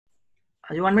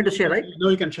You want me to share, right? No,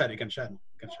 you can share. You can share. You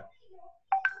can share.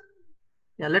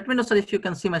 Yeah, let me know, sir, if you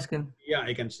can see my screen. Yeah,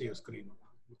 I can see your screen.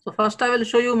 So first I will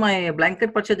show you my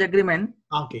blanket purchase agreement.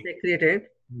 Okay. I created.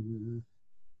 Mm-hmm.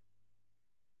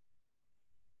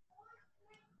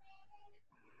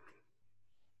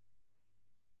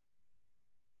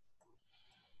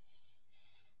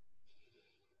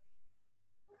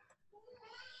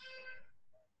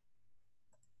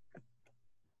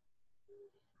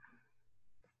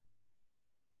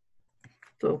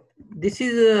 So this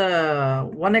is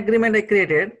one agreement I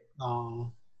created.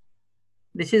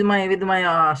 This is my with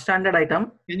my standard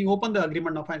item. Can you open the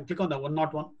agreement now and click on the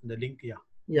 101, the link? Yeah.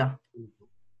 Yeah.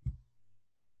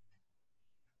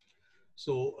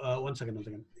 So one second.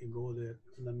 You go there,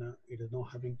 and then it is now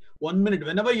having 1 minute.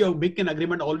 Whenever you make an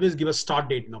agreement, always give a start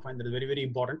date. Now, fine, that is very, very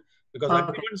important because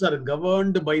agreements are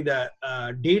governed by the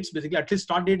dates. Basically, at least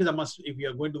start date is a must if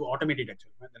you are going to automate it.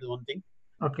 Actually, right? That is one thing.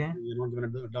 Okay. You're not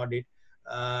given a start date.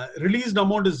 Released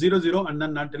amount is 00, and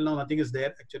then until now nothing is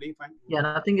there. Actually, fine. Yeah,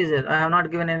 nothing is there. I have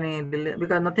not given any delay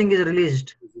because nothing is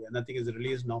released. Yeah, nothing is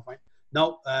released now. Fine.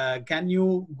 Now, can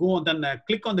you go and then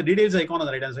click on the details icon on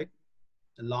the right hand side?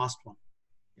 The last one.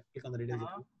 Yeah, click on the details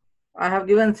icon. I have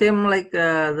given same like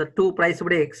the 2 price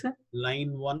breaks.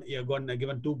 Line 1, you have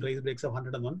given 2 price breaks of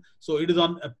 101. So it is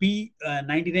on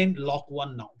P99 lock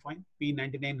 1 now. Fine.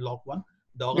 P99 lock 1.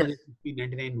 The organization is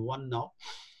P99 1 now.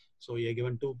 So you are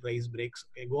given 2 price breaks.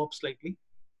 Okay, go up slightly.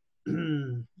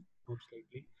 Up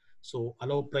slightly. So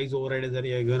allow price override is there.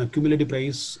 You are given a cumulative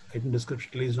price. Item description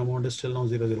release amount is still now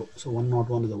 00. So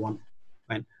 101 is the one.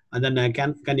 Fine. And then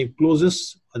can you close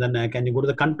this? And then can you go to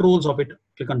the controls of it?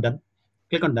 Click on done.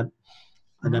 Click on done.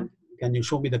 And then can you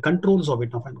show me the controls of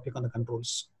it now? Fine. Click on the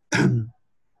controls.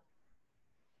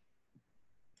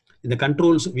 In the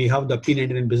controls, we have the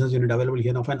P99 business unit available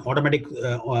here now. Fine. Automatic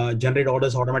generate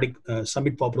orders, automatic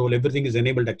submit for approval. Everything is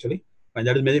enabled actually. Fine.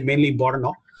 That is mainly important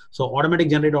now. So automatic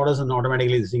generate orders and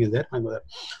automatically this thing is there. Fine.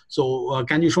 So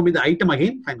can you show me the item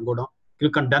again? Fine. Go down.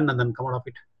 Click on done and then come out of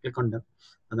it. Click on done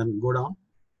and then go down.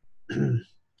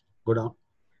 Go down.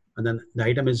 And then the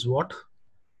item is what?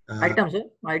 Item, sir.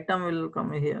 Item will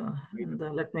come here. And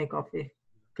let me copy.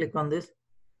 Click on this.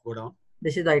 Go down.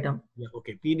 This is the item. Yeah,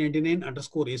 okay. P99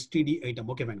 underscore STD item.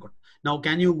 Okay, fine, good. Now,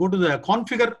 can you go to the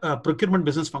configure procurement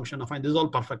business function? Now, fine, this is all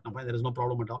perfect. Now, fine, there is no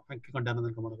problem at all. Fine, click on done and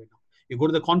then come out of it now. You go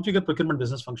to the configure procurement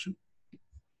business function.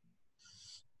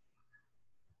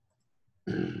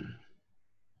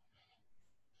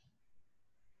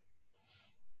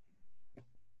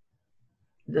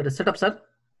 The setup, sir?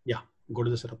 Yeah, go to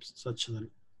the setup search and then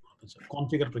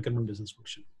configure procurement business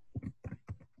function.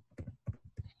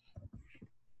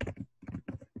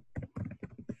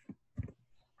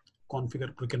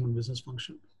 Configure procurement business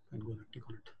function and go and click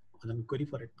on it and then query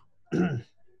for it.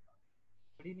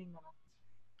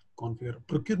 Configure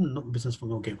procurement business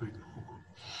function. Okay, fine.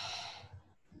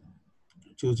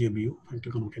 Choose your view and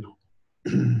click on OK now.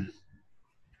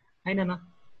 Hi, Nana.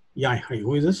 Yeah, hi.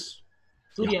 Who is this?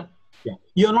 Surya. Yeah.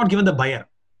 You are not given the buyer.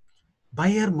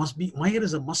 Buyer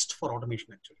is a must for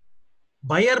automation actually.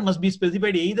 Buyer must be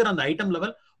specified either on the item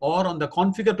level or on the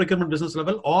configure procurement business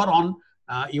level or on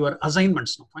your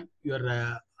assignments. No, fine. Your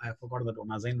I forgot that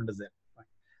one. Assignment is there.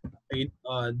 Fine.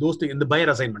 Those things in the buyer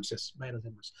assignments, yes, buyer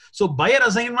assignments. So buyer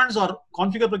assignments or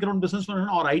configure procurement business function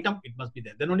or item, it must be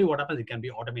there. Then only what happens, it can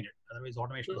be automated. Otherwise,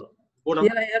 automation. So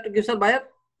here I have to give some buyer.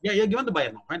 Yeah, you're given the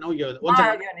buyer now. Fine. Now you're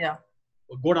yeah.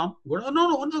 Go down.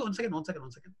 No, one second.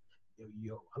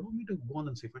 You allow me to go on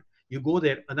and say fine. You go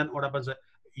there and then what happens?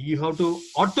 You have to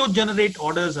auto-generate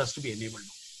orders has to be enabled.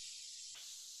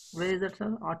 Where is that,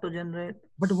 sir? Auto-generate.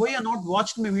 But why you not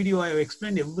watched my video? I have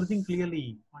explained everything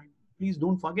clearly. Fine. Please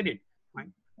don't forget it.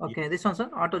 Fine. Okay, this one, sir.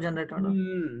 Auto-generate order.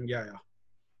 Yeah.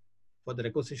 For the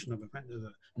requisition of a fine.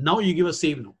 Now you give a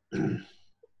save now.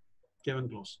 Save and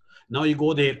close. Now you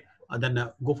go there and then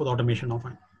go for the automation now.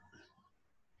 Fine.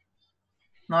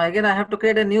 Now again, I have to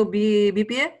create a new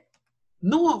BPA.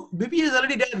 No, BPA is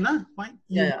already there, na? Fine.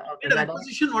 Yeah. Okay. The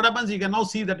requisition, what happens? You can now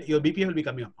see that your BPA will be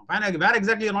coming up. Fine. Where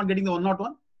exactly you're not getting the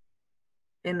 101?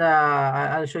 In the,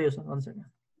 I'll show you, sir. 1 second.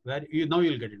 Where now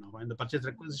you'll get it now. In the purchase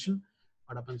requisition,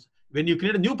 what happens? When you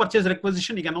create a new purchase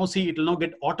requisition, you can now see it will now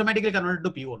get automatically converted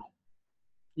to PO now.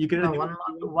 You create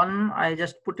one. I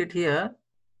just put it here.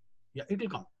 Yeah, it will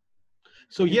come.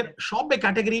 So here, shop by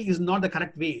category is not the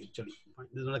correct way actually.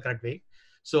 This is not the correct way.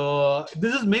 So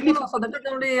this is mainly. So that is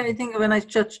only, I think, when I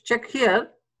check here.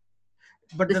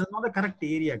 But that is not the correct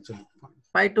area actually.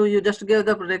 You just give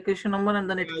the requisition number and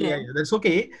then it came. Yeah, that's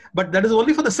okay. But that is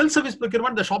only for the self-service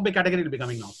procurement. The shop by category will be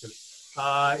coming now actually.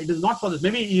 It is not for this.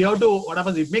 Maybe you have to, what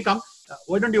happens, it may come.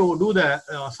 Why don't you do the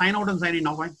sign out and sign in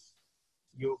now? Fine.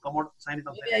 You come out, sign it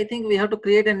on. Maybe I think we have to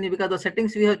create a new, because the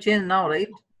settings we have changed now, right?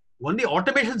 Only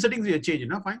automation settings we have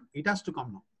changed, fine. It has to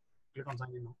come now. Click on sign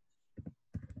in now.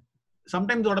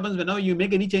 Sometimes what happens whenever you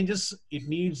make any changes, it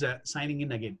needs signing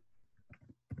in again.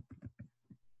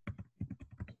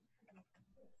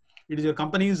 It is your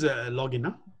company's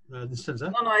login, instance.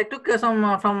 No, I took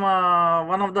some from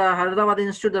one of the Hyderabad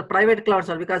Institute, the private cloud,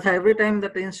 sir, because every time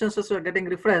that instances were getting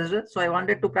refreshed, so I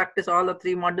wanted to practice all the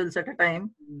 3 modules at a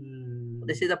time.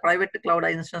 This is a private cloud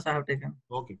instance I have taken.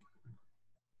 Okay.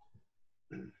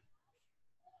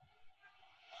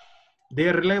 They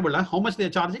are reliable. How much they are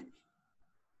charging?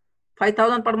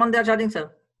 5,000 per month they are charging, sir.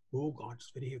 Oh God,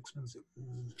 it's very expensive.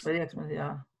 Very expensive,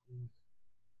 yeah.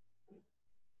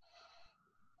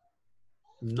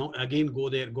 No, again go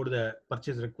there, go to the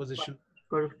purchase requisition.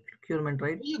 Procurement,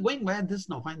 right? You're going by this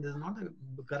now. Fine, this is not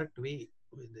a correct way.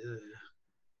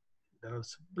 There are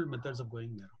simple methods of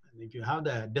going there. And if you have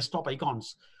the desktop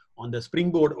icons on the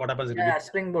springboard, what happens? Yeah,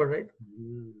 springboard, right?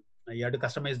 You have to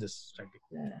customize this. Right?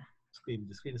 Yeah.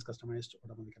 The screen is customized. What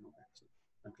happens? You can open. So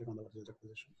click on the purchase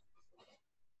requisition.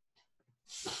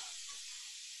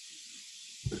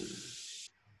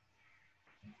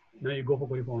 Now you go for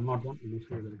query for 101. Make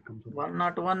sure that it comes up.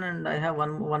 101, and I have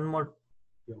one more.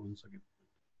 Yeah, one second.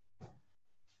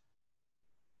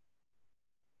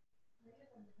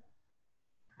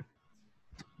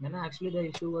 Actually, the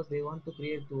issue was they want to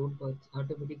create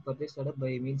automatic purchase setup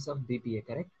by means of BPA,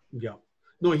 correct? Yeah.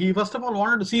 No, he first of all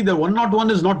wanted to see the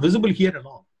 101 is not visible here at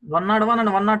all. 101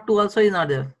 and 102 also is not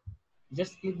there.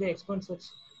 Just click the expand search.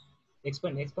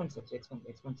 Expand search.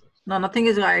 No, nothing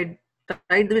is. I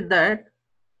tried with that.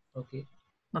 Okay.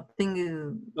 Nothing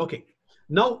is. Okay.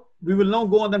 Now we will now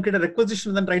go and then create a requisition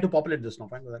and then try to populate this now.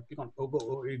 Fine. Click on.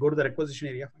 Go to the requisition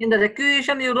area. In the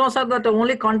requisition, you know, sir, that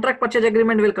only contract purchase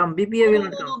agreement will come. BPA will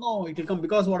not come. No, it will come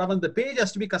because what happens? The page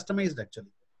has to be customized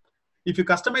actually. If you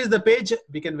customize the page,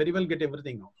 we can very well get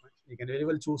everything now. Right? You can very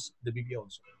well choose the BPA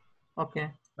also.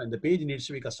 Okay. And the page needs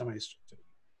to be customized.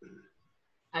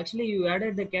 Actually, you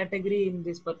added the category in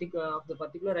this particular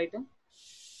item.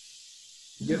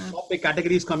 Yes, shop by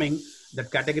category is coming.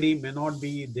 That category may not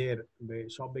be there. By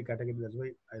shop by category, that's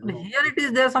why I don't know. Here it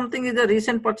is there. Something is a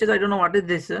recent purchase. I don't know what is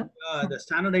this. The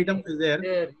standard item is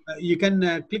there. You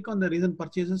can click on the recent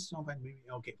purchases. No, fine, maybe.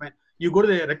 Okay, fine. You go to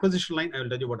the requisition line. I will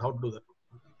tell you about how to do that.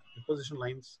 Requisition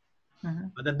lines.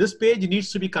 And then this page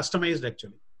needs to be customized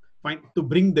actually. Fine. To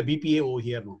bring the BPA over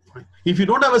here now. Fine. If you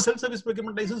don't have a self-service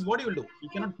procurement license, what you will do? You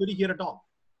cannot query here at all.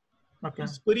 Okay.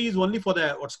 This query is only for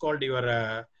the what's called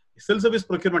your self-service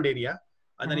procurement area.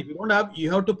 And then if you don't have,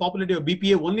 you have to populate your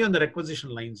BPA only on the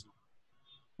requisition lines.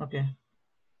 Okay.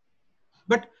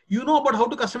 But you know about how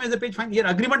to customize the page. Fine. Here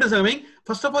agreement is coming.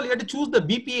 First of all, you have to choose the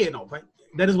BPA now. Fine.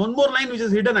 There is one more line which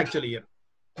is hidden actually here.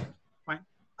 Fine.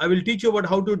 I will teach you about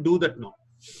how to do that now.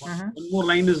 One more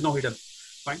line is now hidden.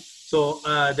 Fine. So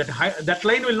that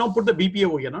line will now put the BPA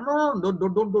over here. No, don't.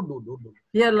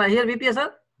 Here BPA,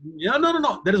 sir? Yeah,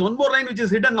 no. There is one more line which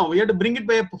is hidden now. We have to bring it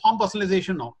by a form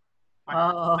personalization now.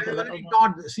 Okay.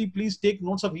 See, please take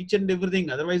notes of each and everything.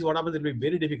 Otherwise, what happens? It will be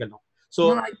very difficult now.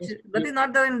 So no, that is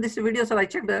not there in this video, sir. I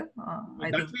checked that.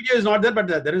 That video is not there, but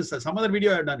there is some other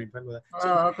video I have done it. So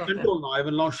okay. Control now. I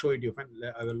will not show it you.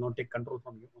 I will not take control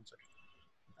from you. One second.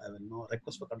 I will now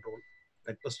request for control.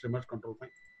 Request remote control. Fine.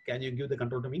 Can you give the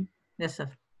control to me? Yes, sir.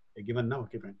 Given now.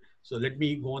 Okay, fine. So let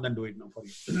me go on and do it now for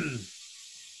you.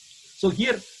 So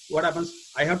here, what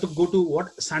happens? I have to go to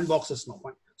what sandboxes now.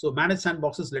 Fine. So manage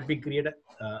sandboxes. Let me create a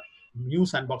new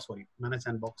sandbox for you. Manage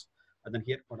sandbox. And then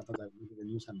here, what happens? I will give a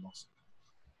new sandbox.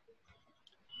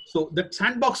 So that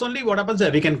sandbox only, what happens?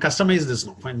 We can customize this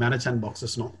now. Fine. Manage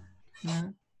sandboxes now.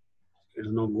 It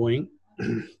is now going.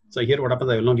 So here, what happens?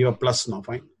 I will now give a plus now.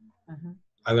 Fine.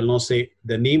 I will now say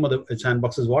the name of the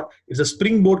sandbox is what? It's a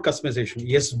springboard customization.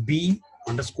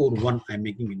 SB_1. I'm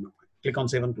making it now. Click on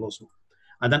save and close now.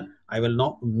 And then I will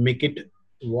now make it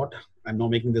what? I'm now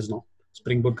making this now.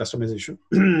 Springboard customization.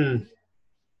 And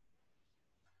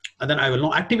then I will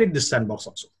now activate this sandbox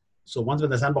also. So once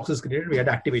when the sandbox is created, we have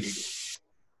to activate it.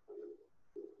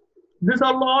 This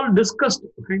are all discussed.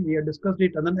 Okay? We have discussed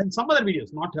it, and then in some other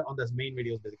videos, not on this main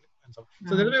videos basically. So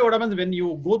that's the way what happens when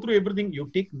you go through everything, you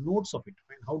take notes of it.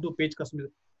 Right? How to page customize.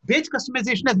 Page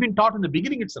customization has been taught in the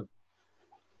beginning itself.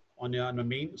 On your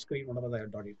main screen, whatever I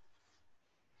have taught it.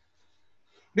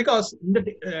 Because in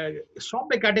the shop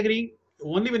by category,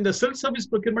 only when the self-service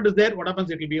procurement is there, what happens?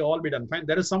 It will be all be done. Fine.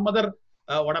 There is some other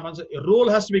what happens? A role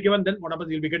has to be given. Then what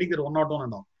happens? You'll be getting the 101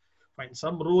 and all. Fine.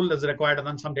 Some rule is required, and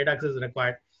then some data access is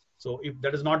required. So if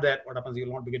that is not there, what happens? You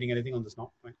will not be getting anything on this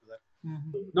now. Right?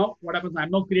 Now what happens? I'm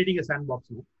now creating a sandbox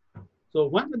now. So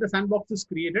once the sandbox is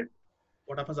created,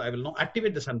 what happens, I will now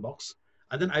activate the sandbox,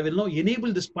 and then I will now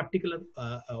enable this particular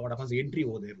what happens, entry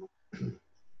over there now.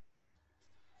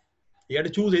 You have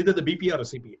to choose either the BPA or a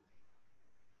CPA.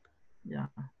 Yeah.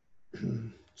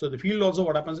 So the field also,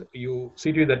 what happens, you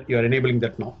see to it that you are enabling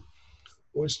that now.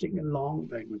 Oh, it's taking a long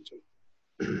time actually.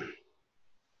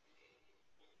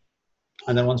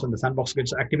 And then once when the sandbox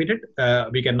gets activated,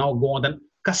 we can now go on and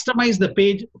customize the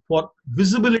page for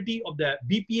visibility of the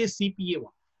BPA CPA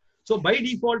one. So by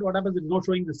default, what happens is not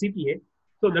showing the CPA.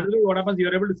 So that is what happens, you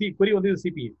are able to see query only the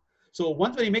CPA. So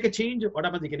once when you make a change, what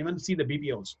happens, you can even see the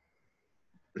BPA also.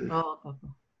 Oh, okay.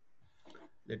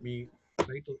 Let me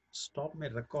try to stop my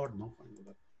record now.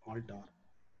 Alt R.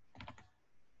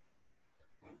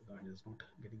 God, is not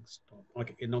getting stopped.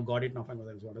 Okay, now got it now. Fine,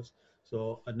 that is what is.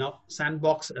 So now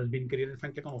sandbox has been created.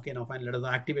 Fine, click on OK. Now fine, let us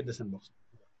activate the sandbox.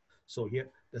 So here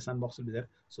the sandbox will be there.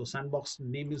 So sandbox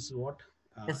name is what?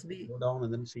 SB. Go down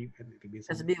and then see. It will be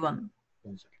SB1.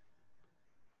 1 second.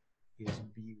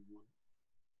 SB1.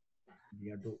 We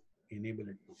have to enable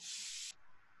it now.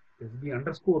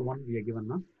 SB_1 we are given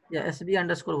now. Yeah,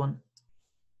 SB_1.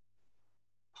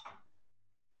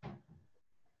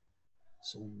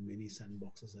 So many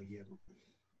sandboxes are here now.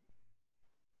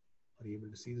 Are you able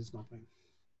to see this now? Fine.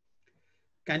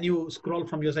 Can you scroll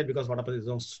from your side, because what happens is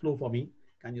so slow for me.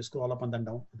 Can you scroll up and then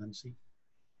down and then see?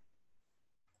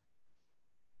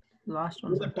 Last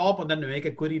one. To the top and then make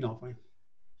a query now. Fine.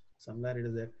 Somewhere it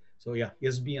is there. So yeah,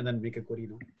 SB and then make a query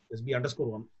now. SB_1 and then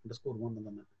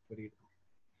query it now.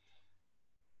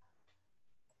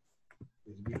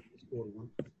 SB_1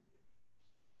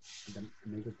 and then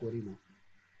make a query now.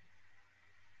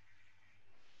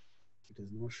 It is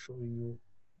not showing you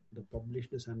the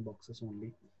published sandboxes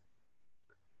only.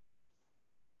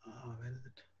 Where is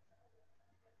it?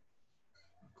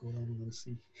 Go down and then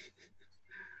see.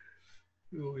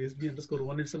 Oh,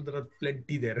 SB_1 itself, there are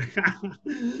plenty there.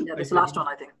 Yeah, this last one,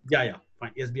 I think. Yeah,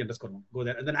 fine. SB_1. Go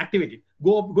there and then activate it.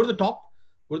 Go to the top.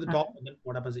 Go to the top, and then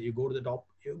what happens is you go to the top.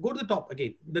 You go to the top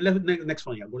again. The next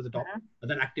one, yeah. Go to the top and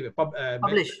then activate.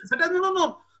 Publish.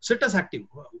 No. Set as active.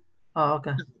 Oh,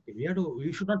 okay.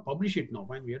 We should not publish it now.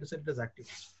 Fine. We have to set it as active.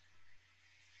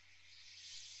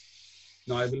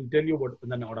 Now I will tell you what.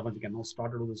 And then what happens? You can now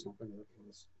start to do this now.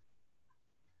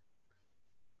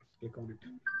 Click on it.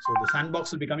 So the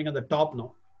sandbox will be coming on the top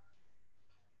now.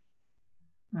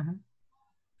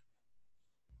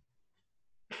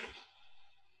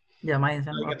 Yeah, my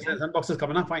sandbox. Sandbox is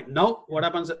coming up. Fine. Now what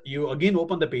happens? You again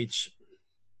open the page.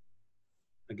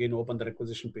 Again open the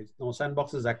requisition page. Now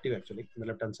sandbox is active actually in the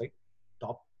left hand side.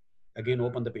 Top. Again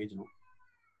open the page now.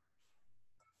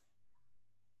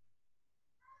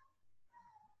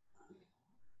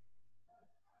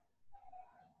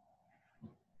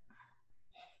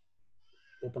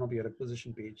 Open up your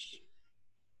requisition page.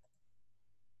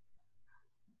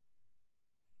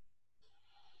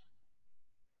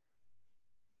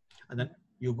 And then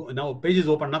you go, now page is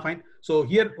open now, fine. So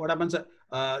here what happens,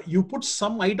 you put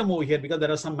some item over here because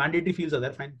there are some mandatory fields are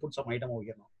there, fine, put some item over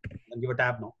here now and give a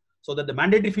tab now so that the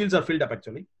mandatory fields are filled up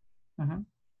actually. And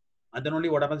then only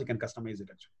what happens, you can customize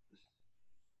it actually.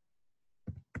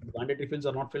 If the mandatory fields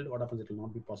are not filled, what happens, it will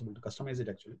not be possible to customize it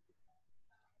actually.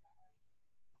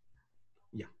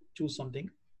 Yeah, choose something.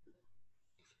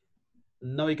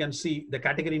 Now you can see the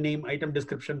category name, item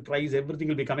description, price, everything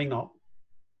will be coming now.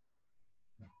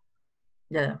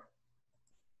 Yeah.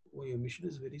 Oh, your mission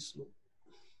is very slow.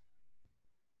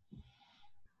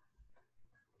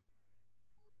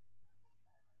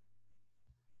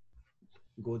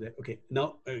 Go there. Okay.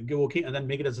 Now go okay, and then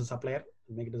make it as a supplier.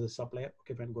 Make it as a supplier.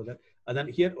 Okay, fine. Go there. And then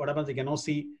here, what happens? You can now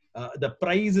see the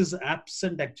price is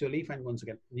absent actually. Fine. Once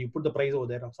again, you put the price over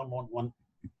there. Someone one.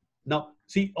 Now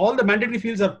see all the mandatory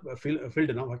fields are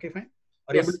filled now. Okay, fine.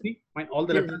 Are you able to see? Fine. All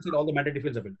the left hand side, all the mandatory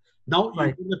fields are filled. Now you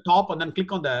go to the top and then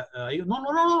click on the.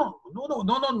 No.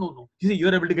 You see,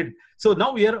 you're able to get it. So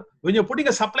now here, when you're putting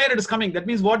a supplier, it is coming. That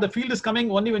means what the field is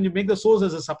coming only when you make the source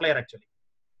as a supplier actually.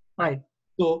 Right.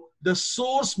 So the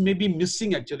source may be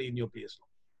missing actually in your PS.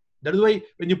 That is why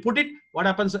when you put it, what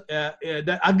happens?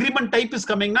 The agreement type is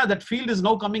coming now. That field is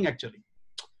now coming actually.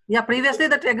 Yeah, previously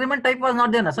that agreement type was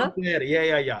not there, no, sir?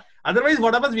 Yeah. Otherwise,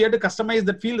 what happens? We have to customize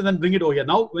that field and then bring it over here.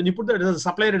 Now, when you put that as a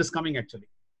supplier, it is coming actually.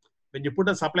 When you put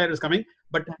a supplier, it is coming.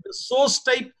 But the source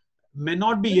type may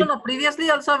not be. No.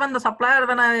 Previously, also when the supplier,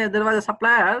 there was a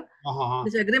supplier,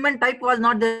 this agreement type was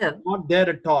not there. Not there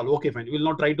at all. Okay, fine. We will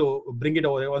not try to bring it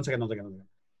over there. One second. We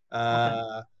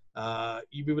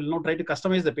will not try to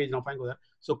customize the page now. Fine, go there.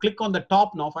 So click on the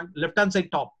top now. Fine, left hand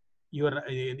side top. Your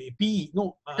PE.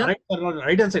 No,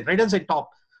 right hand side top.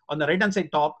 On the right hand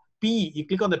side top, PE. You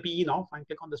click on the PE now. Fine,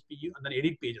 click on this PE and then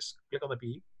edit pages. Click on the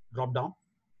PE. drop down.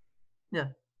 Yeah.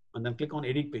 And then click on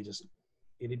edit pages.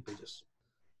 Edit pages.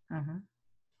 Mm-hmm.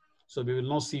 So we will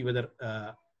now see whether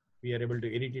we are able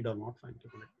to edit it or not. Fine.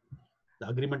 Click on it. The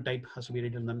agreement type has to be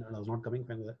edited, and then it was not coming.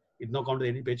 Fine. It now come to the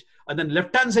edit page. And then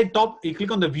left hand side top, you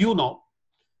click on the view now.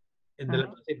 In the left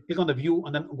hand side, click on the view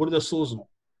and then go to the source now.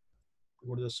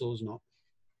 Go to the source now.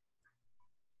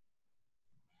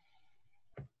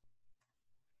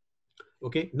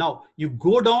 Okay, now you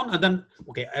go down and then,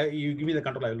 okay, you give me the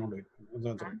control, I will not do it.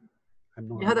 I'm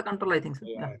not. You have the control, I think so.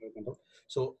 Yeah, I have control.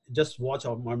 So just watch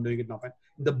how I'm doing it now.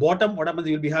 In the bottom, what happens,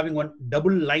 you'll be having one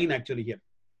double line actually here.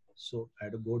 So I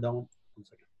have to go down. 1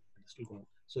 second. Still go down.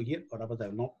 So here, what happens, I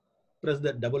will now press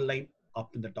the double line up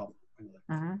in the top.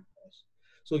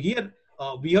 So here,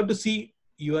 we have to see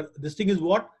this thing is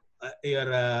what? Your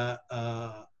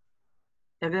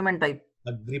agreement type.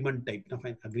 Agreement type. No,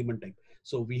 fine. Agreement type.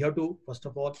 So we have to, first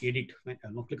of all, edit. Fine.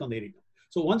 Now click on the edit.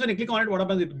 So once when you click on it, what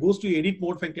happens? It goes to edit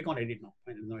mode. Fine. Click on edit now.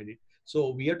 Fine. No edit.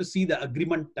 So we have to see the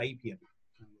agreement type here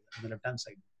on the left hand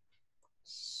side.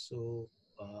 So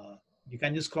you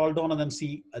can just scroll down and then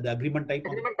see the agreement type.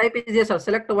 Agreement type is yes, sir.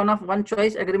 Select one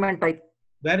choice agreement type.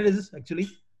 Where it is actually?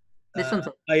 This one,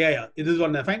 sir. Yeah. It is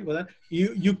one. Fine.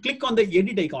 You click on the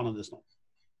edit icon on this now.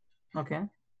 Okay.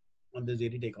 On this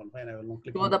edit icon. Fine. I will now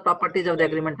click Show on the properties of the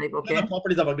agreement type. Okay. The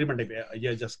properties of agreement type.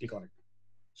 Yeah, just click on it.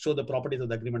 Show the properties of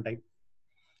the agreement type.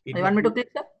 You want me to click,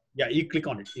 sir? Yeah, you click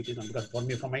on it. You click on it because for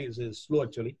me, from my is slow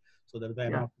actually. So that's why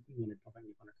I'm not clicking on it.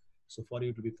 So for you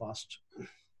it will be fast.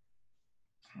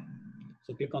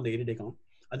 So click on the edit icon,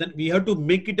 and then we have to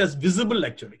make it as visible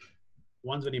actually.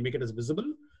 Once when you make it as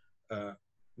visible,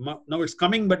 now it's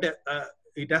coming, but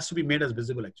it has to be made as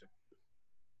visible actually.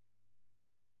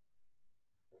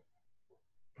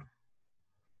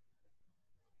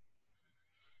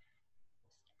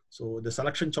 So the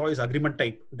selection choice agreement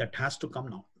type that has to come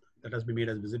now. That has been made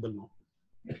as visible now.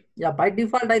 Yeah, by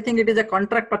default, I think it is a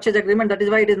contract purchase agreement. That is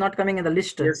why it is not coming in the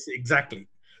list. Yes, exactly.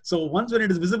 So once when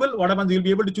it is visible, what happens? You'll be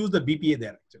able to choose the BPA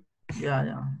there. Actually.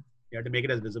 Yeah. You have to make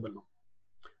it as visible now.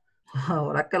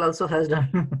 Oracle also has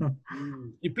done.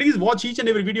 You please watch each and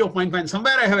every video of mine.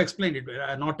 Somewhere I have explained it.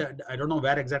 I don't know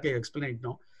where exactly I explained it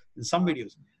now. In some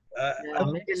videos.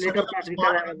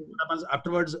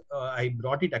 Afterwards, I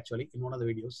brought it actually in one of the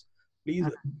videos. Please,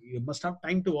 you must have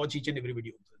time to watch each and every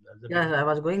video. Yeah, I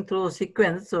was going through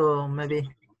sequence, so maybe.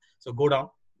 So go down.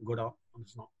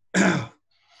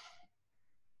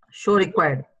 Show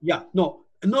required. Yeah, no.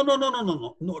 Do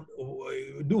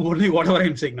only whatever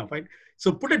I'm saying now, fine.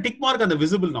 So put a tick mark on the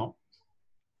visible now.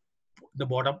 The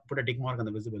bottom, put a tick mark on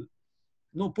the visible.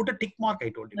 No, put a tick mark, I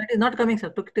told you. That is not coming, sir.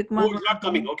 Tick mark. Oh, it's not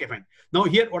coming. Okay, fine. Now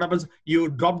here, what happens? You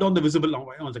drop down the visible now.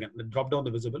 Once again, drop down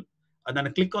the visible, and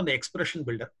then click on the expression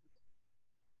builder.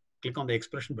 Click on the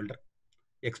expression builder.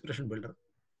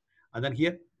 And then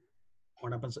here,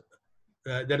 what happens?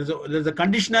 There's a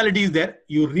conditionality is there.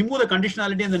 You remove the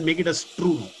conditionality and then make it as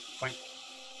true now. Fine.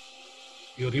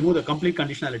 You remove the complete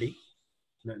conditionality.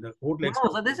 The so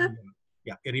this is?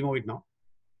 Yeah, you remove it now.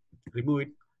 Remove it.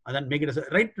 And then make it as a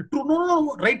right true.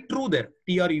 No, right true there.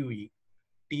 TRUE.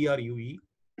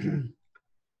 And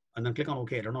then click on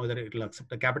OK. I don't know whether it will accept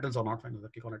the capitals or not. Fine.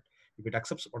 Click on it. If it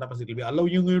accepts, what happens? It will be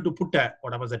allowing you to put a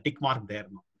tick mark there.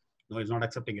 No, it's not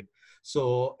accepting it.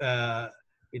 So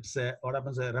it's what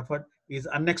happens? Referred is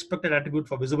unexpected attribute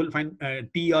for visible. Fine.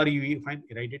 TRUE. Fine.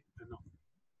 You write it. No.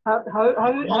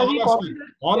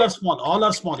 All are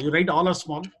small. You write all are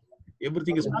small.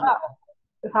 Everything is small.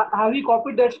 Have you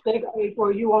copied that stake if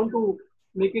you want to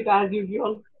make it as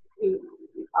usual?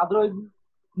 Otherwise,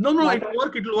 no, it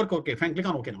will work. Okay, fine. Click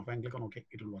on OK now. Fine, click on OK.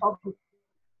 It will work. Okay.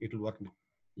 It will work now.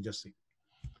 You just see.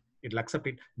 It will accept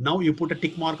it. Now you put a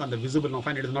tick mark on the visible. Now,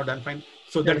 fine. It is not done. Fine.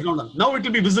 So that is not done. Now it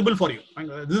will be visible for you. Fine.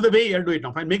 This is the way you have to do it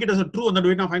now. Fine. Make it as a true and then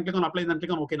do it now. Fine. Click on apply and then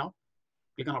click on OK now.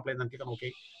 Click on apply and then click on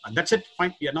OK. And that's it.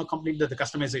 Fine. You are now completed the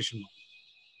customization now.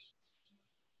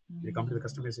 You complete the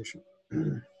customization.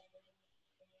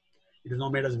 It is now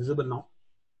made as visible now.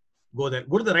 Go there.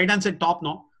 Go to the right hand side top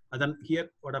now. And then here,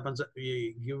 what happens?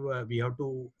 We have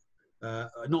to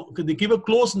they give a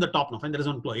close in the top now. Fine, there is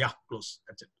one close. Yeah, close.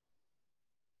 That's it.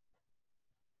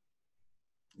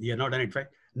 Yeah, not done it. Fine.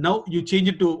 Now you change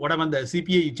it to what happened? The CPA.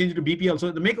 You change it to BP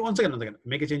also. Make once again.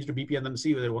 Make a change to BP and then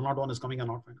see whether 101 is coming or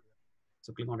not. Fine.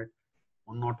 So click on it.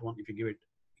 101. If you give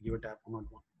it tab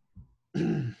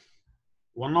 101.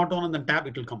 101 and then tab,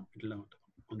 it will come. It will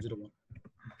 101.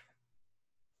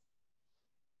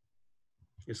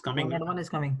 It's coming. 101 is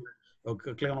coming.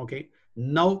 Okay, click on OK.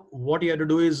 Now what you have to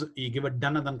do is you give it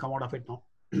done and then come out of it now.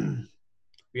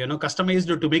 We are now customized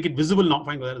to make it visible now.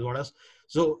 Fine, what else?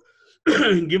 So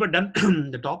give it done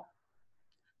the top.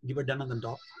 Give it done on the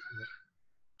top.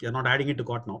 You're not adding it to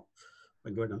cart now.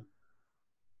 Go done.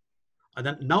 And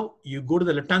then now you go to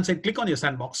the left-hand side, click on your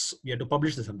sandbox. You have to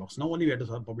publish the sandbox. Now only we have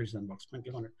to publish the sandbox.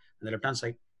 Click on it. And the left-hand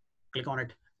side, click on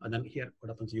it. And then here, what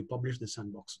happens? You publish the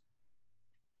sandbox.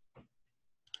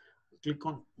 Click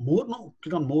on more now.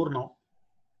 Click on more now.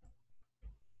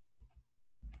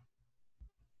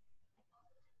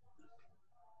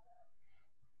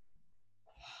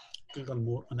 Click on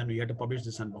more, and then we have to publish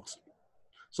the sandbox.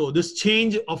 So this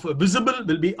change of visible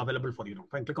will be available for you now.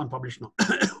 Fine, click on publish now.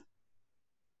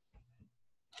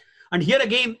 And here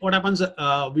again, what happens?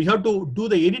 We have to do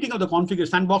the editing of the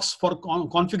configuration sandbox for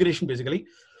configuration basically.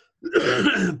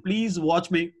 Please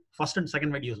watch my first and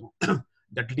second videos now.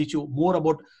 That will teach you more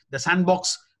about the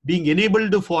sandbox being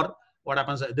enabled for what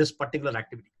happens this particular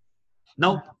activity.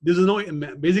 Now this is now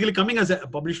basically coming as a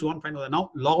published one. Fine. Now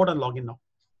log out and log in now.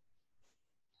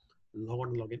 Log out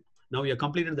and log in. Now we have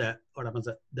completed the what happens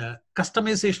the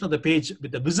customization of the page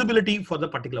with the visibility for the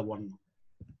particular one.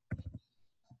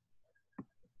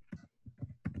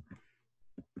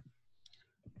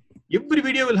 Every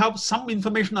video will have some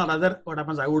information or other. What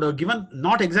happens? I would have given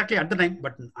not exactly at the time,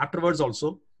 but afterwards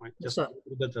also. Right? Just do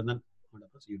that and then what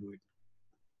happens? You do it.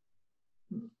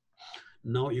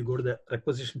 Now you go to the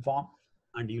requisition form,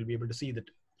 and you'll be able to see that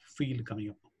field coming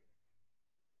up.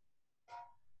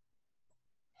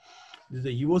 This is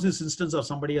the EOSys instance, or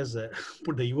somebody has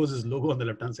put the EOSys logo on the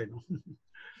left-hand side now.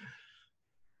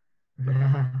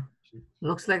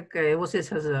 Looks like EOSys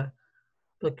has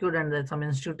procured, and then some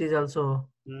institute is also.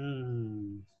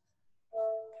 We'll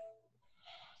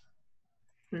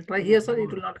try here, sir.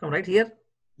 It will not come right here.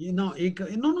 You know,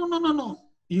 no.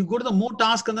 You go to the more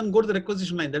task and then go to the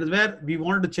requisition line. That is where we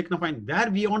wanted to check now. Fine.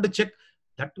 Where we want to check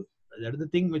that. That is the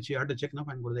thing which you have to check now.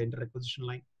 Fine. Go to the enter requisition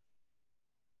line.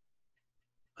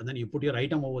 And then you put your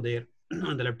item over there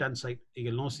on the left hand side.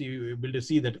 You will now see, you will be able to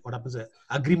see that what happens.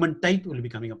 Agreement type will be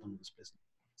coming up on this place.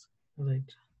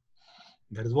 Right.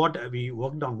 That is what we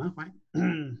worked on. Huh? Fine.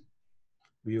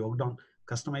 We worked on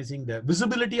customizing the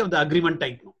visibility of the agreement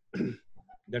type now.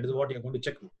 That is what you are going to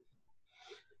check now.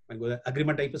 When the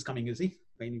agreement type is coming, you see.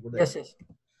 When you go there. Yes.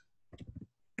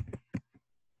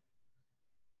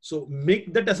 So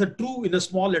make that as a true in a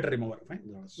small letter remover. Fine.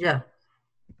 Yeah.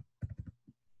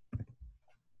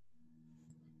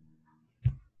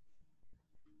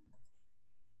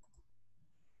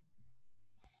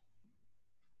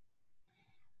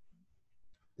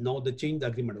 Now they change the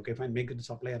agreement. Okay, fine. Make it a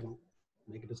supplier now.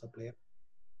 Make it a supplier.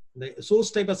 The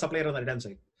source type as supplier on the right hand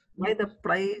side. Why the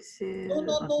price is...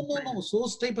 No.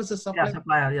 Source type as a supplier. Yeah,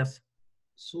 supplier, yes.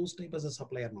 Source type as a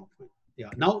supplier now. Yeah.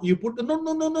 Now you put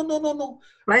no.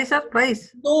 Price, sir,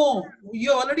 price. No,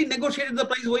 you already negotiated the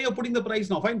price. Why you're putting the price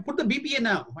now? Fine. Put the BPA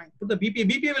now. Fine. Put the BPA.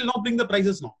 BPA will not bring the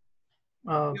prices now.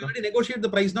 Okay. You already negotiated the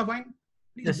price now. Fine.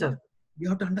 Please, yes, sir. You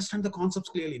have to understand the concepts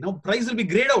clearly. Now price will be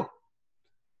grayed out.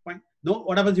 Fine. No,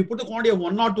 what happens? You put the quantity of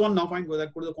 101 now. Fine. Go there.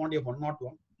 Put the quantity of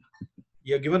 101.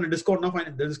 You are given a discount now.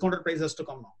 Fine. The discounted price has to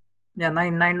come now. Yeah,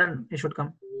 9 it should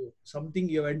come. Something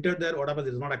you have entered there, whatever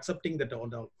is not accepting that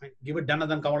order. Give it done and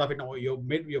then come out of it now.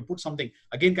 You put something.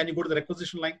 Again, can you go to the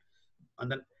requisition line? And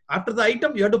then after the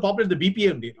item, you have to populate the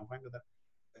BPA only. Now, fine with that.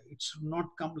 It should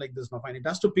not come like this now. Fine. It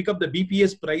has to pick up the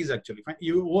BPA's price actually. Fine.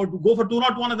 You go for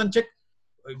 201 and then check.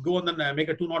 Go and then make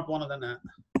a 201 and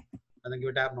then give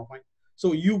a tab now. Fine.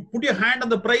 So you put your hand on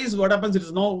the price. What happens? It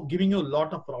is now giving you a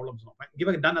lot of problems now. Fine. Give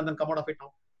it done and then come out of it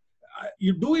now.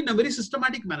 You do in a very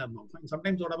systematic manner now.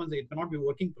 Sometimes what happens, it may not be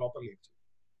working properly. Actually.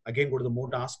 Again, go to the more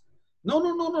task.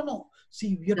 No.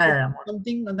 See, we are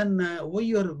something and then why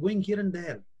you are going here and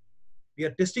there. We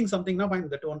are testing something now. Fine,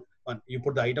 that one. You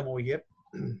put the item over here.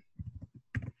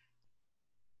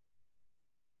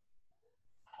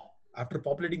 After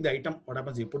populating the item, what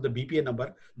happens? You put the BPA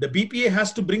number. The BPA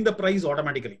has to bring the price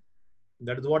automatically.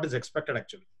 That is what is expected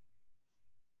actually.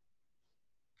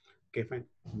 Okay, fine.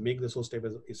 Make the source type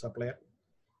as a supplier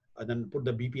and then put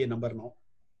the BPA number now.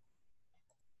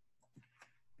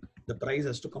 The price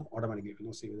has to come automatically. You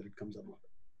know, see whether it comes or not.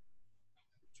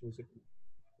 Choose it.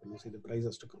 You know, see the price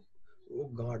has to come. Oh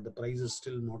God, the price is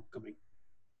still not coming.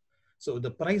 So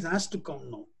the price has to come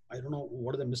now. I don't know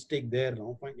what is the mistake there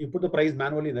now. Fine. You put the price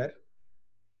manually there.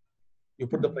 You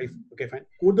put the price. Okay, fine.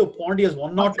 Put the quantity as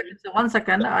 101. 1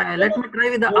 second. Let me try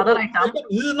with the other item.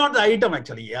 This is not the item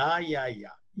actually. Yeah.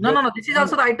 No. This is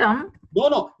also the item.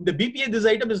 No. The BPA, this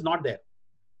item is not there.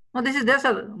 No, this is there,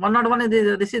 sir. 101 is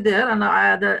this is there, and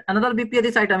another BPA,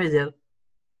 this item is there.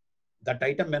 That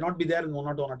item may not be there in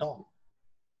 101 at all.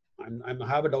 I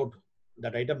have a doubt.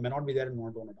 That item may not be there in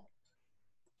 101 at all.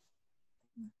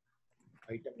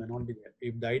 Item may not be there.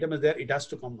 If the item is there, it has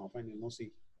to come now. Fine, you know,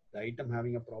 see. The item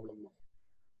having a problem now.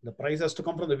 The price has to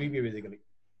come from the BPA basically.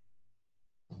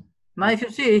 Now, if you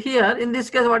see here, in this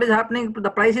case, what is happening? The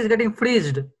price is getting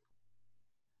freezed.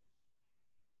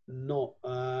 No.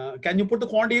 Can you put the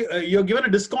quantity? You're given a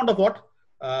discount of what?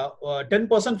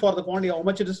 10% for the quantity. How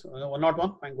much it is?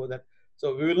 101. Fine, go there.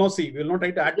 So we will not see. We will not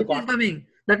try to add to It is cart. coming.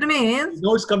 That means.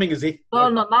 No, it's coming, is it? No,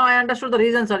 no. Now I understood the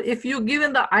reason, sir. If you give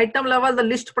in the item level the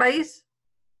list price.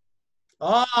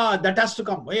 That has to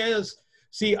come. Yes.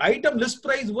 See, item list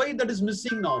price, why that is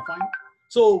missing now? Fine.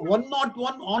 So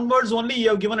 101 onwards only you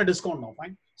have given a discount now.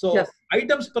 Fine. So Yes.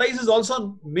 items price is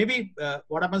also maybe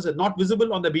what happens is not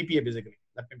visible on the BPA basically.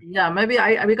 That may be. Yeah, maybe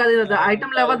because the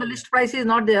item level the list price is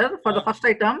not there for the first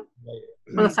item.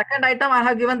 For the second item, I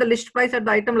have given the list price at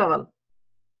the item level.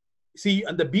 See,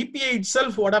 on the BPA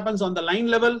itself, what happens on the line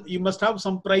level, you must have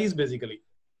some price basically.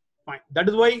 Fine. That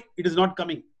is why it is not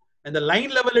coming. And the line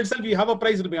level itself, you have a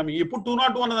price. You put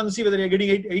 201 and then see whether you're getting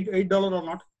 $8 or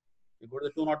not. You go to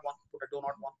the 201, put a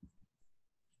 201.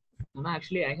 No,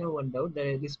 actually, I have one doubt.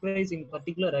 This price in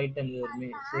particular item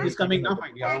is coming now.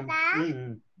 Fine. Yeah.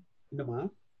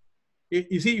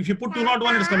 You see, if you put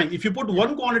 201, it is coming. If you put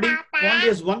one quantity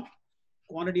is one.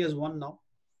 Quantity is one now.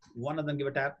 One and then give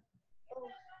a tab.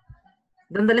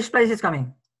 Then the list price is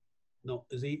coming. No,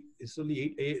 see, it's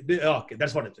only 8. Okay,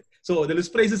 that's what it's saying. So the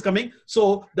list price is coming.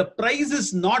 So the price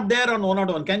is not there on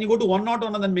 101. Can you go to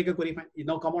 101 and then make a query? Fine. You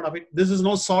now come out of it. This is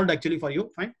now solved actually for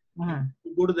you. Fine.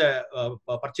 You go to the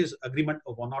purchase agreement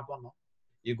of 101 now.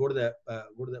 You go to the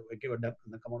give a depth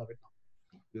and then come out of it now.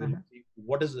 You will see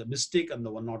what is the mistake on the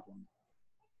 101.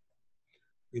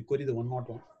 You query the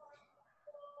 101.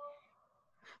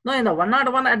 No, in the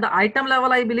 101 at the item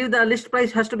level, I believe the list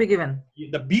price has to be given.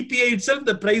 The BPA itself,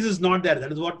 the price is not there.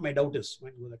 That is what my doubt is.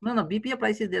 No, BPA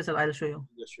price is there, sir. I'll show you.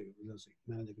 Just show you. Let's see.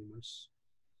 Manage agreements.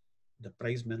 The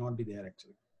price may not be there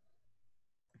actually.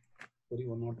 Query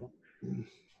 101.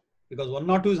 Because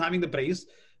 102 is having the price.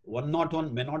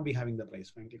 101 may not be having the price.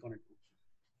 Fine, click on it.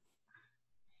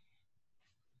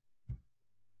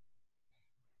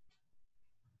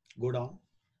 Go down.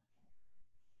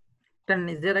 10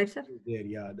 is there, right, sir? There,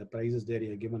 yeah, the price is there,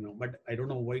 yeah, given now, but I don't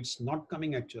know why it's not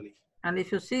coming actually. And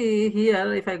if you see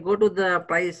here, if I go to the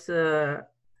price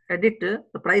edit,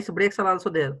 the price breaks are also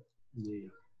there. Yeah.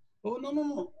 Oh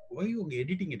no! Why are you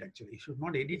editing it actually? You should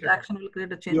not edit it. Action will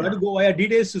create a change. You have to go via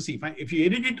details to see. Fine. If you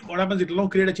edit it, what happens? It will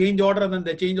not create a change order, and then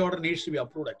the change order needs to be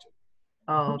approved actually.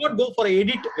 Oh, Do not go for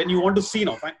edit when you want to see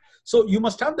now. Fine. So you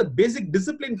must have the basic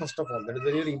discipline first of all. That is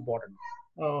really important.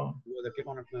 Oh. You click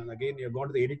on it and again you have gone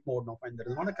to the edit mode now. Fine. That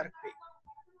is not a correct way.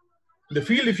 The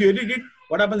field, if you edit it,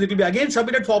 what happens? It will be again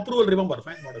submitted for approval. Remember,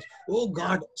 fine. Oh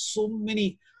God, so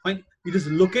many. Fine. It is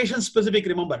location specific.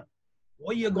 Remember.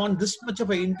 Why you have gone this much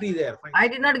of an entry there? Fine. I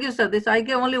did not give, sir. This I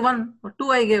gave only one or two.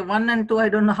 I gave 1 and 2. I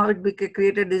don't know how it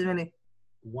created this many.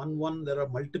 1. There are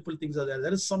multiple things are there.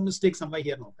 There is some mistake somewhere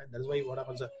here now. Fine. That is why what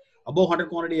happens? Above 100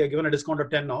 quantity, you are given a discount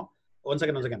of 10 now. One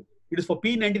second. It is for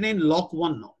P99 lock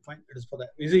 1 now. Fine. It is for that.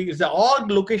 You see, it's all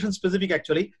location specific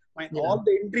actually. Fine. Yeah. All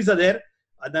the entries are there.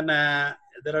 And then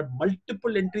there are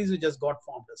multiple entries which just got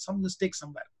formed. Some mistake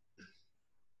somewhere.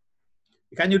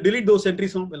 Can you delete those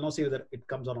entries now? We'll now see whether it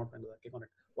comes or not. Click on it.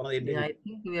 One of the entries. Yeah, I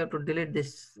think we have to delete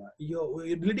this.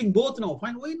 You're deleting both now.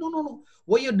 Fine. Why? No.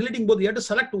 Why you're deleting both? You have to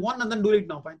select one and then delete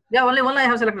now. Fine. Yeah, only one I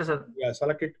have selected, sir. Yeah,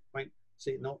 select it. Fine.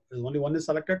 See, now only one is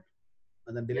selected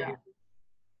and then delete it.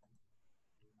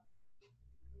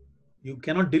 You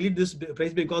cannot delete this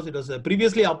price because it was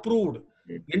previously approved.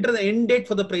 Enter the end date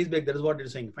for the price break. That is what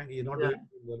it's saying. Fine. You're not doing it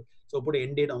well. So put an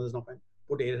end date on this now. Fine.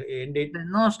 Put an end date. There's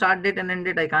no start date and end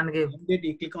date. I can't give. End date,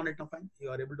 you click on it now. Fine. You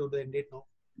are able to do the end date now.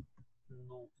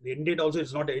 No. The end date also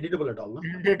is not editable at all. No?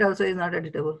 End date also is not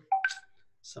editable.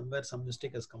 Somewhere some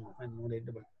mistake has come up. Fine. Not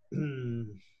editable.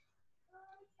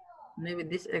 Maybe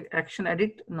this action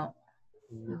edit. No.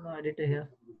 No editor here.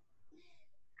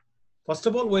 First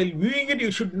of all, while viewing it, you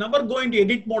should never go into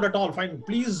edit mode at all. Fine.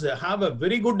 Please have a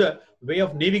very good way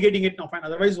of navigating it now. Fine.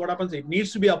 Otherwise, what happens? It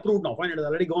needs to be approved now. Fine. It has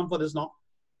already gone for this now.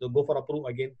 So go for approve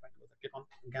again. Fine. Click on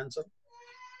cancel.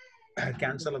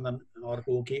 Cancel and then or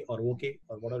OK or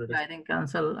whatever it is. I think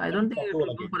cancel. I don't think we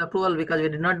will go for approval because we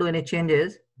did not do any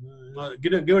changes.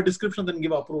 Give a description, then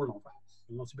give approval now.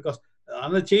 Fine. Because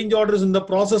another change order is in the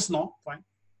process now. Fine.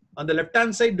 On the left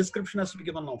hand side, description has to be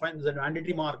given now. Fine. There's a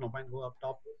mandatory mark now. Fine. Go up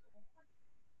top.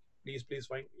 Please,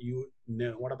 fine. You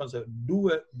what happens?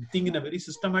 Do a thing in a very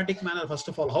systematic manner. First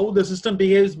of all, how the system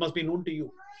behaves must be known to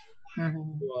you.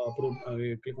 Approve.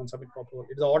 Click on submit for approval.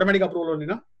 It's automatic approval only,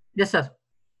 no? Yes, sir.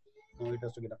 No, it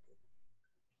has to get approved.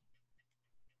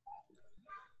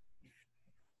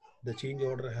 The change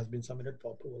order has been submitted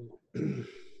for approval.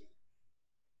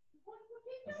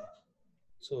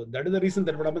 So that is the reason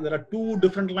that what happens, there are two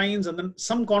different lines and then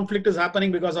some conflict is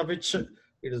happening because of which it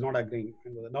is not agreeing.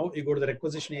 And now you go to the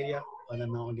requisition area and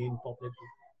then now again populate.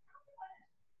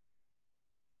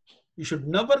 You should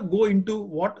never go into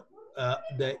what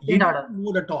the edit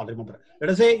mode at all. Remember,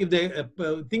 let us say if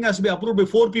the thing has to be approved by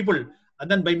 4 people and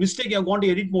then by mistake you have gone to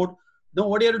edit mode. Now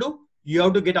what do you have to do? You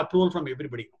have to get approval from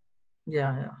everybody.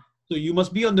 Yeah. So you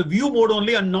must be on the view mode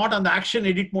only and not on the action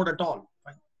edit mode at all.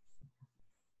 Right?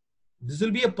 This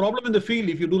will be a problem in the field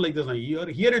if you do like this.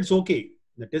 Here it's okay.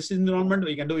 The test environment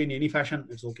we can do in any fashion.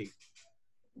 It's okay.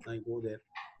 Now you go there.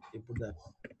 You put that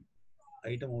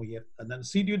item over here and then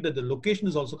see to it that the location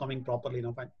is also coming properly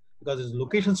now, fine, because it's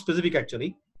location specific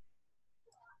actually.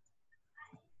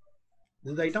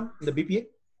 This is the item, the BPA.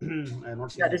 I have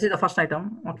not seen this is the first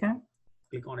item. Okay.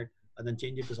 Click on it and then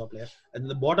change it to supplier. And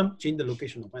the bottom, change the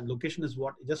location. And location is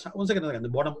what? Just 1 second again. The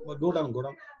bottom, go down.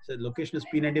 So location is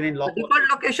P99 lock. The default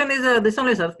location is this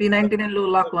only, sir. P99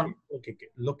 lock 1. Okay.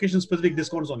 Location specific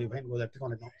discounts only. Fine. Go there. Click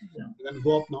on it now. Yeah. Then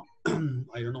go up now.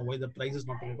 I don't know why the price is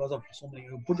not because of so many.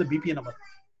 Put the BPA number.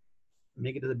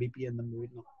 Make it as a BPA and then move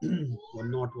it now.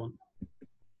 101.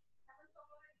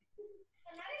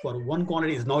 For one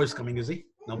quantity is now it's coming. You see.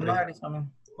 Now it's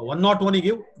coming. 101 you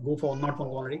give. Go for 101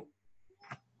 quantity.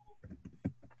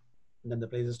 And then the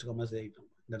price is to come as 8.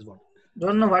 That's what.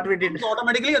 Don't know what we did.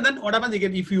 Automatically, and then what happens?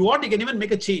 If you want, you can even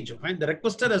make a change. Right? The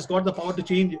requester has got the power to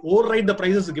change, override the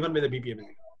prices given by the BPA.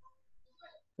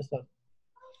 Yes, sir.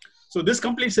 So this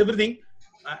completes everything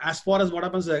as far as what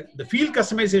happens. The field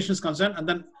customization is concerned, and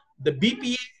then the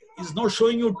BPA is now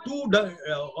showing you 2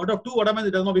 out of 2. What happens?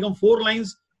 It does not become 4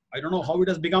 lines. I don't know how it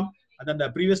has become. And then the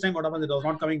previous time, what happens? It was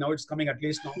not coming. Now it's coming at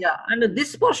least now. Yeah, and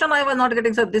this portion I was not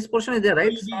getting, sir. This portion is there,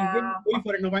 right?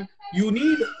 You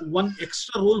need one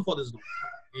extra role for this now.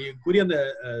 You query on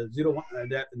the 01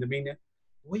 there in the main.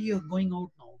 Why you are going out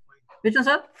now? Which one,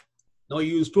 sir? No,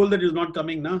 you told that it's not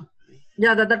coming, na?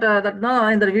 Yeah, that no,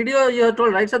 in the video you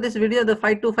told, right? So this video, the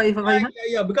 5255.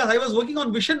 Yeah, because I was working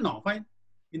on vision now. Fine.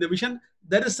 In the vision,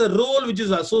 there is a role which is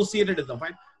associated with the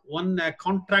fine. One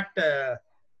contract.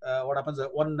 What happens?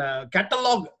 One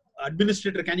catalog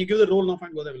administrator. Can you give the role now?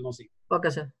 Fine, go there. We'll not see. Okay,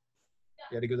 sir.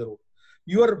 Yeah, give the role.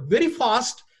 You are very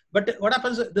fast, but what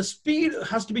happens? The speed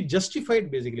has to be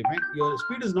justified. Basically, fine. Your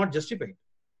speed is not justified.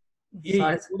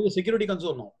 Go to the security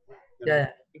console now. Yeah.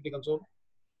 Security console.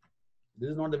 This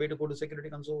is not the way to go to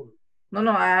security console.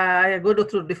 No. I go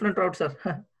through different routes,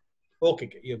 sir.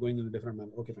 Okay. You're going in a different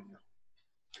manner. Okay, fine.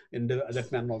 In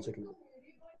that manner also.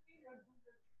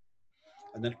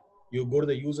 And then you go to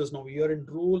the users now. You are in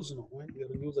rules now. You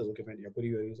are in users. Okay, fine.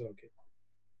 You're a user. Okay.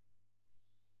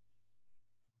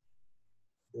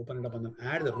 Open it up and then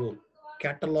add the role.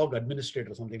 Catalog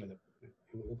administrator, something like that.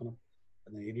 You open up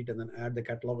and then edit and then add the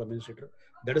catalog administrator.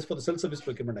 That is for the self-service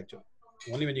procurement actually.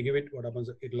 Only when you give it, what happens?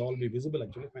 It will all be visible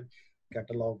actually. Fine.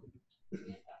 Catalog,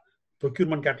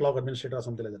 procurement catalog administrator or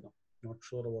something like that. No, not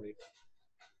sure about it.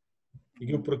 You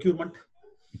give procurement.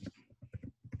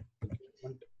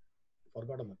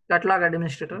 Forgot about catalog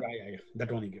administrator. Yeah.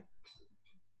 That one you give.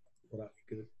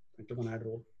 Click on add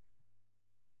role.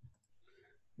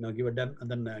 Now give it done and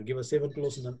then give a save and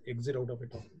close and then exit out of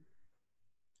it.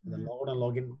 And then log out and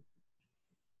log in.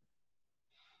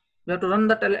 You have to run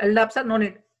that LDAP, sir? No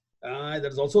need.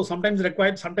 There's also sometimes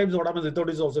required. Sometimes what happens without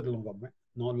is also to come.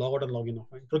 No, log out and log in now.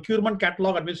 Procurement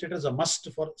catalog administrator is a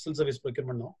must for self-service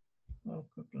procurement now.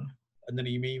 Okay. And then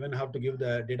you may even have to give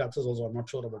the data access also. I'm not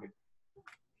sure about it.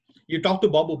 You talk to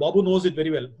Babu. Babu knows it very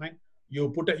well. Fine. You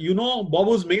put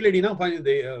Babu's mail ID now. Fine.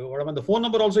 The phone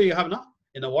number also you have now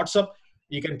in the WhatsApp.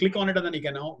 You can click on it and then you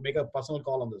can now make a personal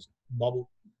call on this. Babu.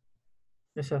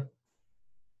 Yes, sir.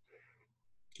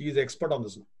 He is expert on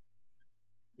this now.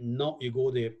 Now you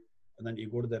go there and then you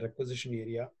go to the requisition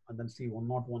area and then see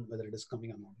 101 whether it is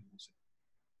coming or not.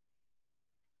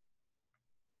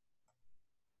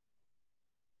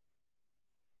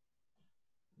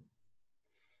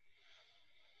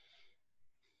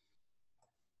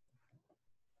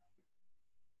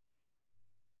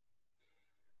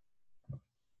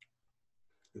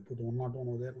 You put 101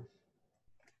 over there.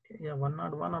 Yeah,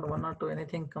 101 or 102,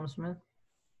 anything comes, man.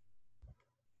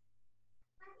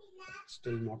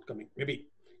 Still not coming. Maybe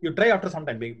you try after some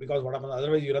time because what happens?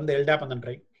 Otherwise, you run the LDAP and then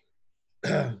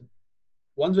try.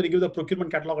 Once when you give the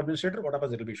procurement catalog administrator, what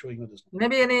happens? It will be showing you this.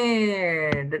 Maybe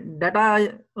any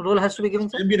data role has to be given,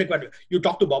 sir? You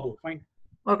talk to Babu. Fine.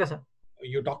 Okay, sir.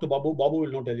 You talk to Babu. Babu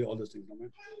will not tell you all these things. Yes.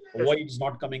 Why it's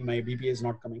not coming? My BPA is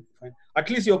not coming. Fine. At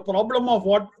least your problem of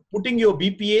putting your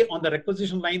BPA on the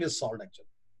requisition line is solved actually.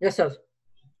 Yes, sir.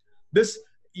 This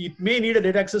it may need a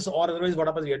data access or otherwise what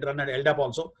happens? You have to run an LDAP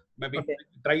also. Maybe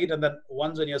try it and then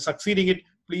once when you're succeeding it,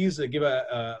 please give a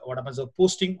what happens a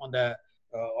posting on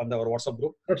our WhatsApp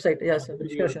group Website. Yes, sir.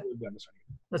 Everybody Sure, will sure. be understanding.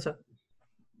 Yes, sir.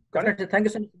 Got it? Definitely. Thank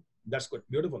you so much. That's good.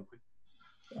 Beautiful.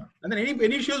 And then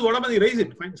any issues, what happens? You raise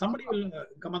it. Fine. Somebody will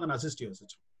come and assist you.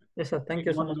 Yes, sir. Thank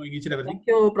you so much. Knowing each and everything. Thank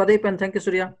you, Pradeep, and thank you,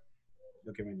 Surya.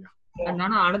 Okay, man. Yeah. And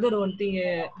Nana, another one thing,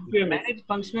 manage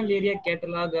functional area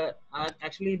catalog.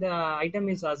 Actually, the item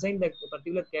is assigned the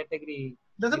particular category.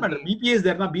 Doesn't matter. BPA is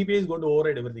there now. BPA is going to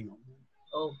override everything.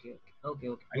 Okay.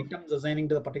 Items assigning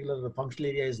to the particular functional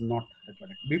area is not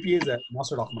required. BPA is a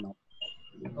master document now.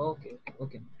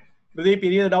 Okay. Pradeep,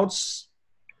 any other doubts?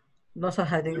 No, sir.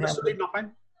 I think Understood it now,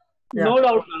 fine? Yeah. No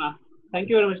doubt, Nana. Thank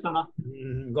you very much, Nana.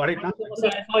 Got it now?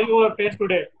 I saw your face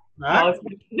today. Huh?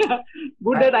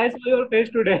 Good that I saw your face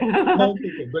today.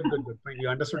 Okay. Good. Fine. You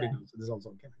understood it now. So this is also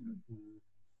okay.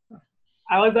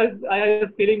 I was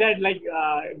feeling that like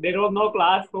there was no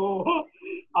class, so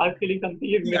I was feeling something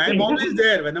is missing. I'm always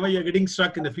there. Whenever you're getting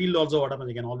stuck in the field also, what happens,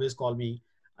 you can always call me.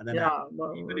 And then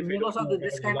even if you don't know,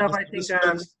 this kind of, I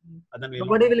think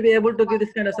nobody will be able to give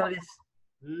this kind of service.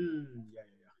 Yeah.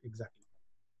 Exactly.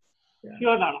 Yeah.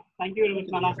 Sure, Nana. Thank you very much,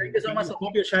 Nana. Thank you so much.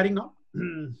 Hope you're sharing now.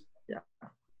 Yeah.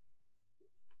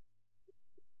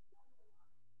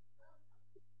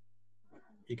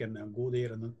 You can go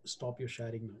there and then stop your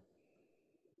sharing now.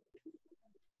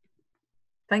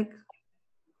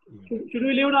 Should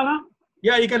we leave, Nana?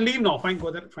 Yeah, you can leave now. Fine,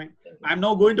 go there. Fine. I'm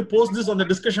now going to post this on the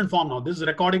discussion form now. This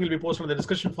recording will be posted on the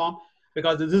discussion form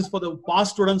because this is for the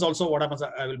past students also. What happens,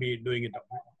 I will be doing it.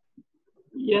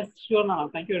 Yes, sure, Nana.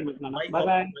 Thank you very much, Nana.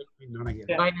 Bye-bye. Nana here.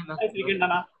 Bye, Nana. Nice weekend,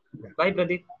 Nana. Bye,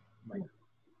 Pradeep. Bye.